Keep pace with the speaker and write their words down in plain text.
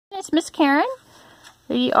It's Miss Karen.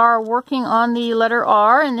 We are working on the letter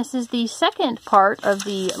R, and this is the second part of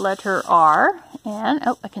the letter R. And,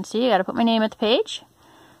 oh, I can see, I gotta put my name at the page.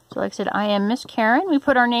 So like I said, I am Miss Karen. We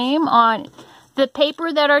put our name on the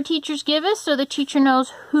paper that our teachers give us so the teacher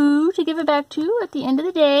knows who to give it back to at the end of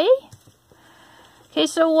the day. Okay,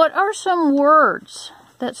 so what are some words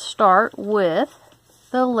that start with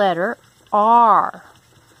the letter R?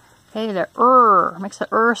 Okay, the makes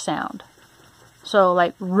the sound. So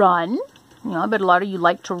like run, I bet a lot of you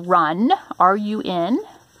like to run, R-U-N.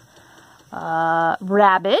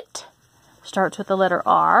 Rabbit starts with the letter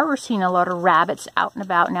R. We're seeing a lot of rabbits out and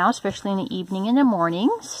about now, especially in the evening and the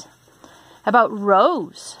mornings. How about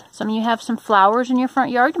rose? Some of you have some flowers in your front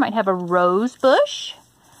yard. You might have a rose bush.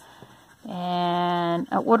 And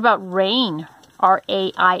what about rain?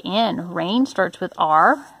 R-A-I-N. Rain starts with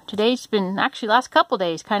R. Today's been, actually last couple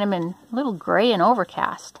days, kind of been a little gray and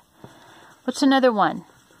overcast. What's another one?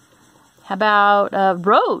 How about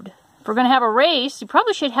road? If we're going to have a race, you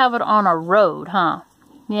probably should have it on a road, huh?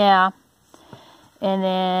 Yeah. And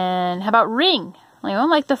then, how about ring?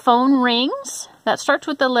 Like the phone rings. That starts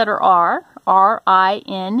with the letter R.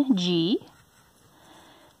 R-I-N-G.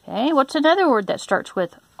 Okay, what's another word that starts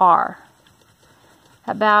with R?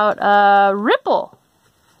 How about ripple?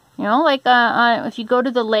 If you go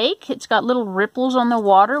to the lake, it's got little ripples on the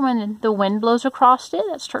water when the wind blows across it.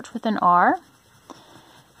 That starts with an R.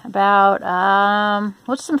 How about,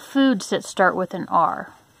 what's some foods that start with an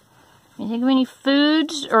R? Can you think of any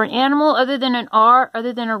foods or an animal other than an R,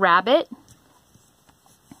 other than a rabbit?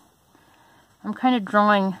 I'm kind of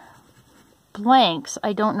drawing blanks.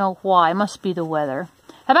 I don't know why. It must be the weather.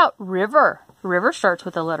 How about river? River starts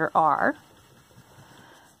with the letter R.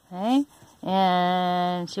 Okay.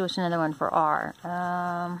 And see what's another one for R.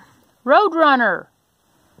 Roadrunner.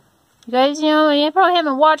 You guys, you probably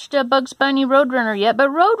haven't watched Bugs Bunny Roadrunner yet, but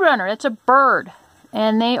Roadrunner, that's a bird.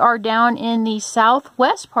 And they are down in the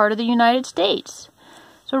southwest part of the United States.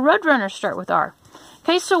 So Roadrunners start with R.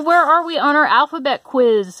 Okay, so where are we on our alphabet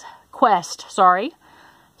quest?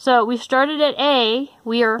 So we started at A.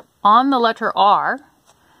 We are on the letter R.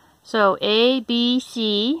 So A, B,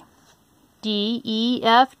 C, D, E,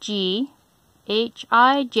 F, G, H,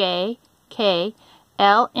 I, J, K,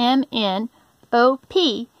 L, M, N, O,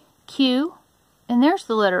 P, Q, and there's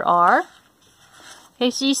the letter R.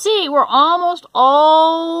 Okay, so you see, we're almost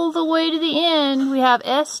all the way to the end. We have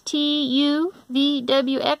S, T, U, V,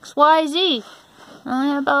 W, X, Y, Z. I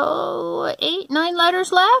have about 8, 9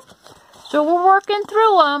 letters left. So we're working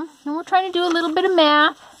through them, and we're trying to do a little bit of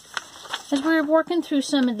math as we're working through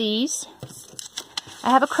some of these.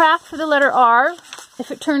 I have a craft for the letter R.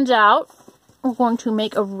 If it turns out, we're going to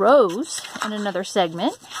make a rose in another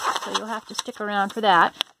segment, so you'll have to stick around for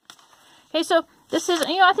that. Okay, so this is,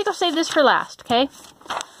 I think I'll save this for last, okay?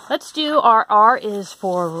 Let's do our R is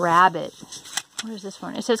for rabbit. What is this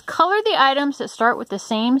one? It says, color the items that start with the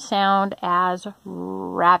same sound as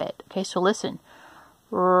rabbit. Okay, so listen.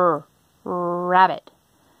 Rabbit.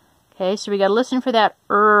 Okay, so we got to listen for that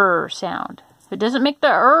sound. If it doesn't make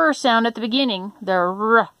the sound at the beginning,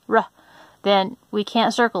 the then we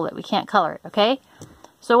can't circle it. We can't color it, okay?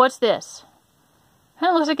 So what's this? Kind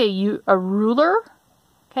of looks like a ruler,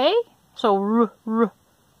 okay? So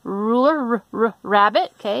ruler,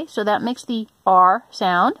 rabbit, okay? So that makes the R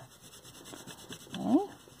sound. Okay.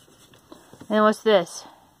 And what's this?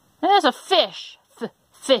 And that's a fish.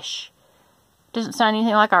 Fish. Doesn't sound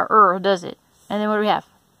anything like our does it? And then what do we have?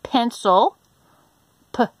 Pencil.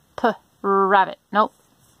 Rabbit. Nope.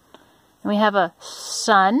 And we have a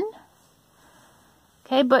sun.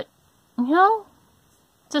 Okay, but,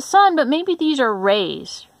 it's a sun, but maybe these are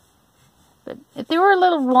rays. But if they were a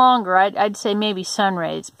little longer, I'd say maybe sun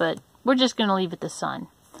rays, but we're just going to leave it the sun.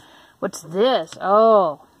 What's this?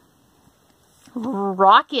 Oh,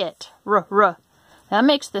 rocket. That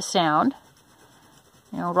makes the sound.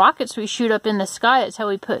 Rockets we shoot up in the sky. That's how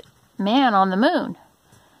we put man on the moon.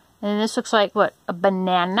 And this looks like, what, a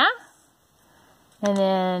banana? And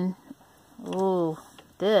then, ooh,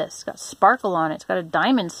 this got sparkle on it. It's got a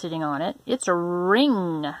diamond sitting on it. It's a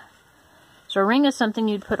ring. So a ring is something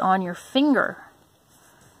you'd put on your finger.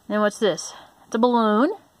 And then what's this? It's a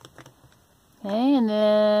balloon. Okay, and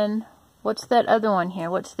then what's that other one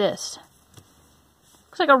here? What's this?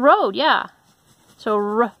 Looks like a road, yeah. So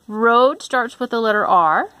road starts with the letter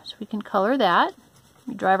R, so we can color that.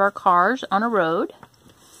 We drive our cars on a road.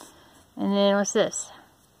 And then what's this?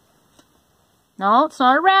 No, it's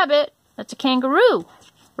not a rabbit. That's a kangaroo.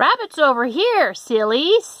 Rabbits over here,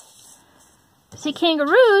 sillies. See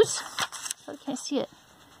kangaroos? Oh, I can't see it.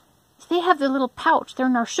 They have their little pouch. They're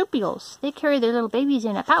marsupials. They carry their little babies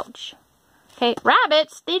in a pouch. Okay,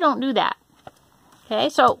 rabbits, they don't do that. Okay,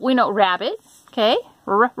 so we know rabbit. Okay,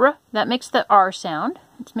 that makes the R sound.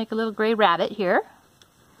 Let's make a little gray rabbit here.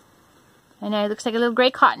 And it looks like a little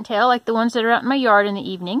gray cottontail, like the ones that are out in my yard in the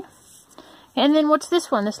evening. And then what's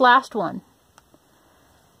this one, this last one?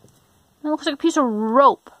 It looks like a piece of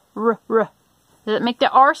rope. Does it make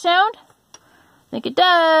the R sound? I think it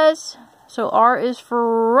does. So R is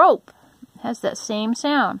for rope. It has that same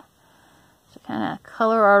sound. So kind of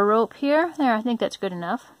color our rope here. There, I think that's good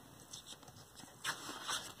enough.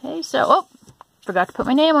 Okay, so, oh, forgot to put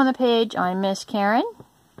my name on the page. I'm Miss Karen.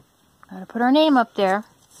 Gotta put our name up there.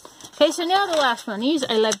 Okay, so now the last one. These,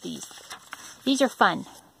 I love these. These are fun.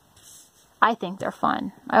 I think they're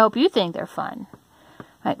fun. I hope you think they're fun.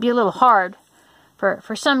 Might be a little hard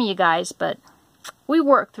for some of you guys, but we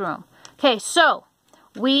work through them. Okay, so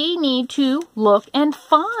we need to look and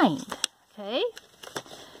find. Okay,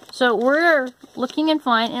 so we're looking and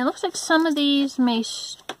find, and it looks like some of these may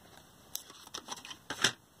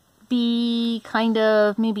be kind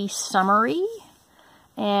of maybe summery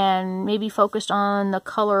and maybe focused on the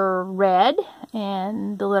color red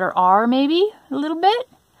and the letter R maybe a little bit.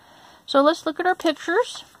 So let's look at our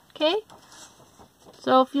pictures. Okay,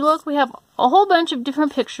 so if you look, we have a whole bunch of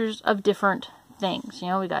different pictures of different things. You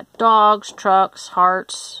know, we got dogs, trucks,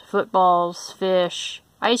 hearts, footballs, fish,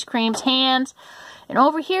 ice creams, hands, and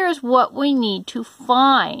over here is what we need to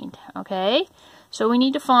find. Okay, so we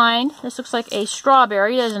need to find, this looks like a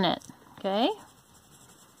strawberry, doesn't it? Okay,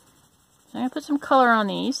 so I'm going to put some color on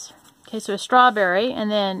these. Okay, so a strawberry, and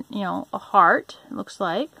then, you know, a heart, it looks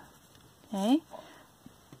like. Okay,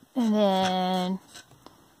 and then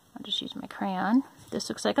I'll just use my crayon. This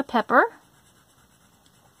looks like a pepper.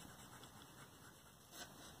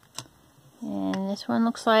 And this one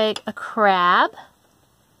looks like a crab.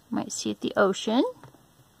 You might see it the ocean.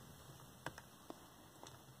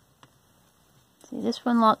 See, this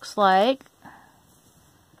one looks like,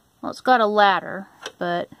 well, it's got a ladder,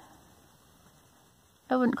 but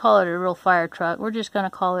I wouldn't call it a real fire truck. We're just going to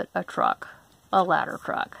call it a truck, a ladder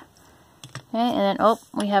truck. Okay, and then, oh,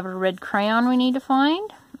 we have a red crayon we need to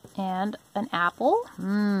find, and an apple.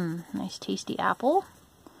 Nice tasty apple.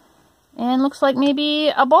 And looks like maybe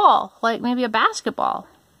a ball, like maybe a basketball.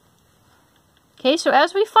 Okay, so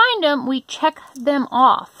as we find them, we check them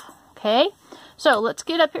off. Okay, so let's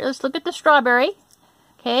get up here. Let's look at the strawberry.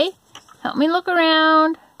 Okay, help me look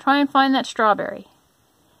around. Try and find that strawberry.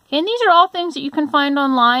 Okay, and these are all things that you can find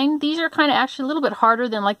online. These are kind of actually a little bit harder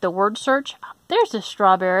than like the word search. There's the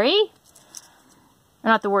strawberry.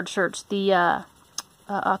 Not the word search, the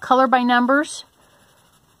color by numbers.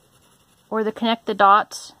 Or the connect the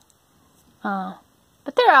dots.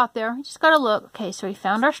 But they're out there. You just gotta look. Okay, so we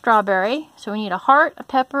found our strawberry. So we need a heart, a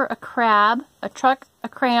pepper, a crab, a truck, a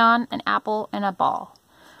crayon, an apple, and a ball.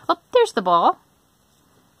 Oh, there's the ball.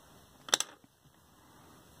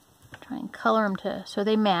 Try and color them so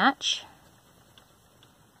they match.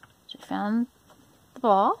 So we found the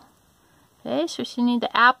ball. Okay, so we need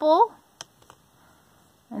the apple,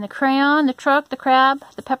 and the crayon, the truck, the crab,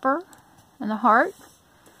 the pepper, and the heart.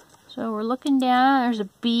 So we're looking down. There's a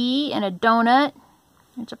bee and a donut.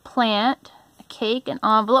 There's a plant, a cake, an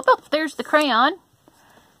envelope. Oh, there's the crayon.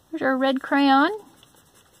 There's our red crayon.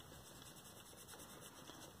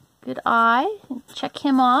 Good eye. Check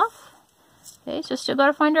him off. Okay, so still got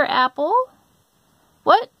to find our apple.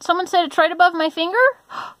 What? Someone said it's right above my finger?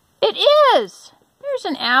 It is! There's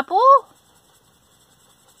an apple.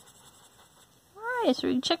 Alright, so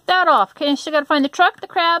we can check that off. Okay, still got to find the truck, the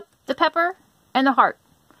crab, the pepper, and the heart.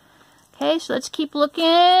 Okay, so let's keep looking.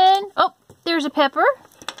 Oh, there's a pepper.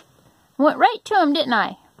 Went right to him, didn't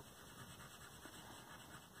I?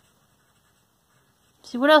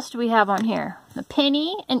 See, what else do we have on here? A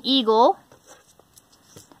penny, an eagle,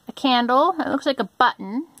 a candle, it looks like a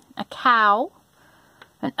button, a cow,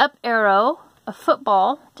 an up arrow, a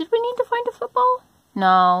football. Did we need to find a football?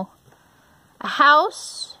 No. A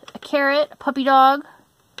house, a carrot, a puppy dog,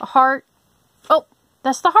 a heart. Oh,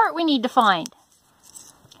 that's the heart we need to find.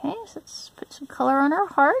 Okay, so let's put some color on our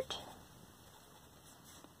heart.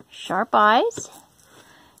 Sharp eyes.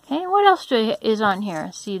 Okay, what else is on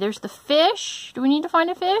here? See, there's the fish. Do we need to find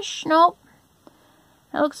a fish? Nope.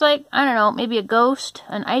 It looks like, I don't know, maybe a ghost,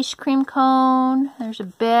 an ice cream cone. There's a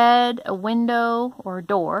bed, a window or a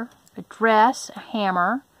door, a dress, a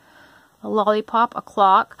hammer, a lollipop, a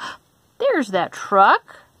clock. There's that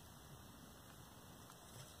truck.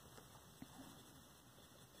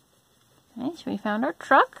 Okay, so we found our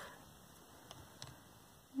truck.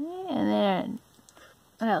 Okay, and then,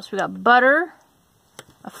 what else? We got butter,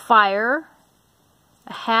 a fire,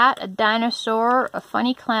 a hat, a dinosaur, a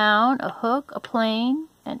funny clown, a hook, a plane,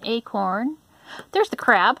 an acorn, There's the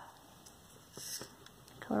crab.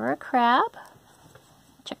 Color a crab.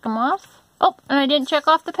 Check them off. Oh, and I didn't check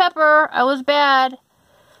off the pepper. I was bad.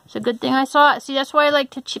 It's a good thing I saw it. See, that's why I like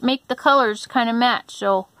to make the colors kind of match.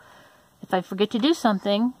 So if I forget to do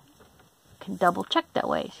something, I can double check that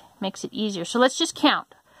way. Makes it easier. So let's just count.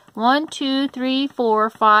 1, 2, 3, 4,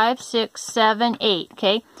 5, 6, 7, 8.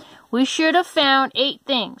 Okay. We should have found 8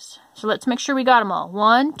 things. So let's make sure we got them all.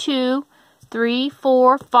 1, 2, 3,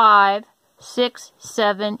 4, 5, 6,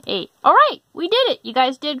 7, 8. All right. We did it. You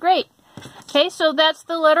guys did great. Okay. So that's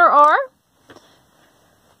the letter R.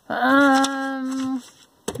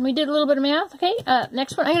 We did a little bit of math. Okay.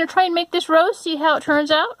 Next one, I'm going to try and make this rose, see how it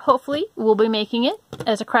turns out. Hopefully, we'll be making it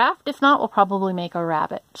as a craft. If not, we'll probably make a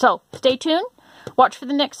rabbit. So, stay tuned. Watch for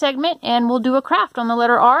the next segment, and we'll do a craft on the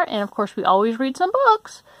letter R. And, of course, we always read some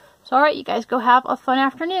books. So, all right, you guys go have a fun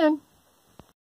afternoon.